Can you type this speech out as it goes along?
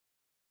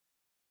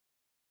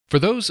For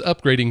those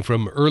upgrading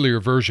from earlier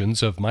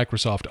versions of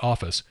Microsoft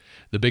Office,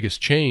 the biggest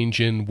change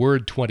in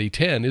Word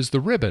 2010 is the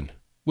ribbon,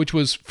 which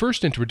was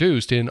first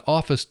introduced in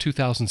Office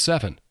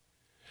 2007.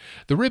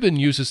 The ribbon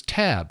uses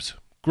tabs,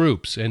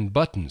 groups, and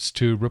buttons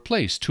to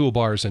replace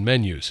toolbars and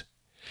menus.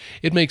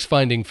 It makes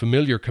finding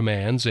familiar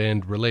commands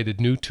and related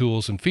new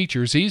tools and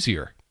features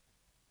easier.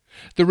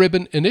 The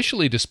ribbon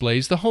initially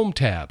displays the Home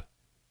tab,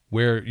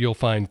 where you'll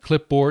find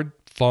clipboard,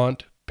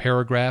 font,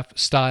 paragraph,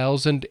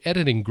 styles, and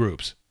editing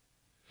groups.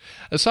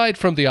 Aside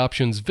from the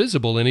options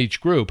visible in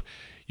each group,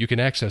 you can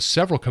access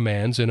several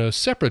commands in a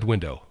separate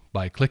window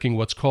by clicking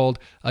what's called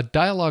a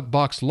dialog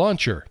box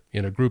launcher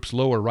in a group's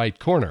lower right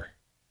corner.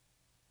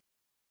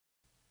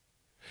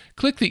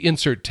 Click the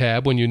Insert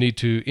tab when you need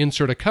to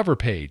insert a cover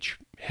page,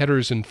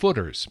 headers and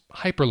footers,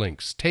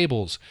 hyperlinks,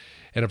 tables,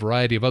 and a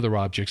variety of other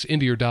objects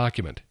into your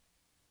document.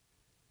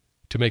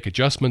 To make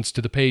adjustments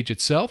to the page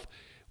itself,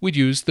 we'd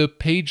use the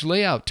Page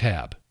Layout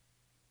tab.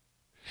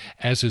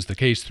 As is the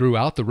case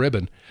throughout the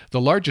ribbon,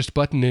 the largest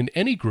button in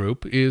any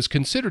group is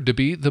considered to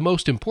be the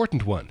most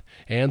important one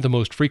and the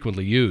most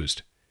frequently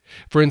used.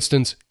 For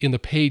instance, in the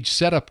Page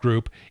Setup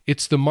group,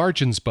 it's the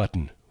Margins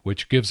button,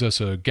 which gives us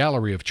a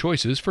gallery of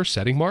choices for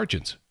setting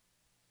margins.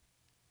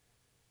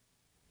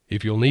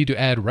 If you'll need to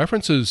add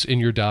references in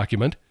your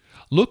document,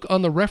 look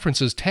on the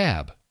References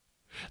tab.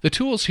 The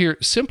tools here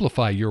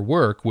simplify your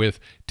work with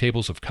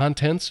tables of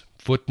contents,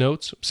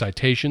 footnotes,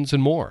 citations,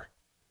 and more.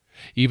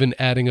 Even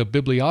adding a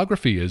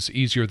bibliography is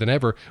easier than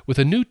ever with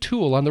a new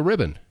tool on the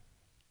ribbon.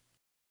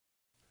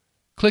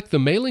 Click the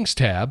Mailings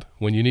tab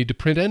when you need to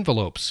print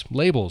envelopes,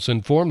 labels,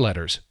 and form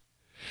letters.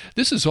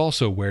 This is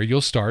also where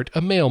you'll start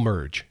a mail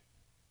merge.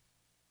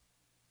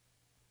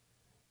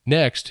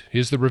 Next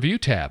is the Review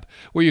tab,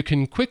 where you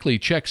can quickly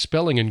check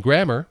spelling and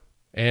grammar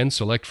and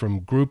select from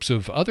groups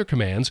of other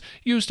commands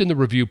used in the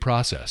review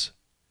process.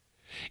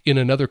 In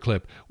another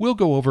clip, we'll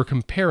go over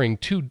comparing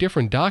two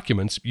different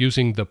documents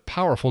using the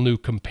powerful new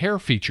Compare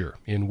feature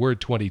in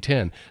Word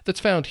 2010 that's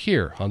found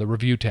here on the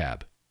Review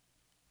tab.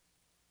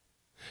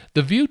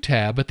 The View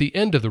tab at the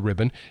end of the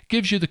ribbon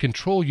gives you the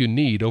control you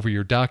need over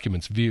your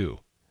document's view,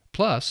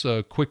 plus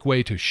a quick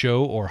way to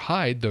show or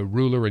hide the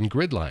ruler and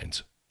grid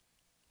lines.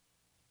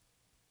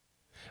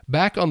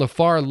 Back on the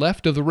far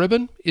left of the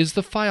ribbon is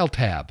the File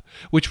tab,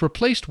 which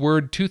replaced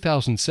Word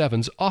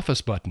 2007's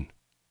Office button.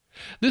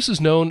 This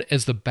is known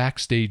as the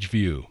Backstage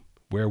view,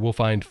 where we'll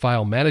find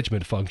file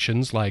management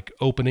functions like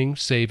opening,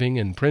 saving,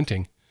 and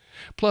printing.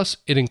 Plus,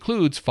 it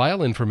includes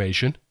file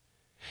information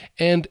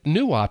and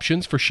new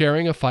options for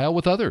sharing a file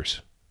with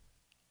others.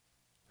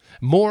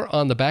 More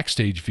on the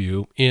Backstage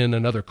view in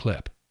another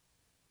clip.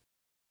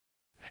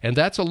 And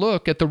that's a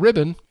look at the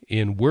ribbon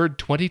in Word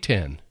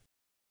 2010.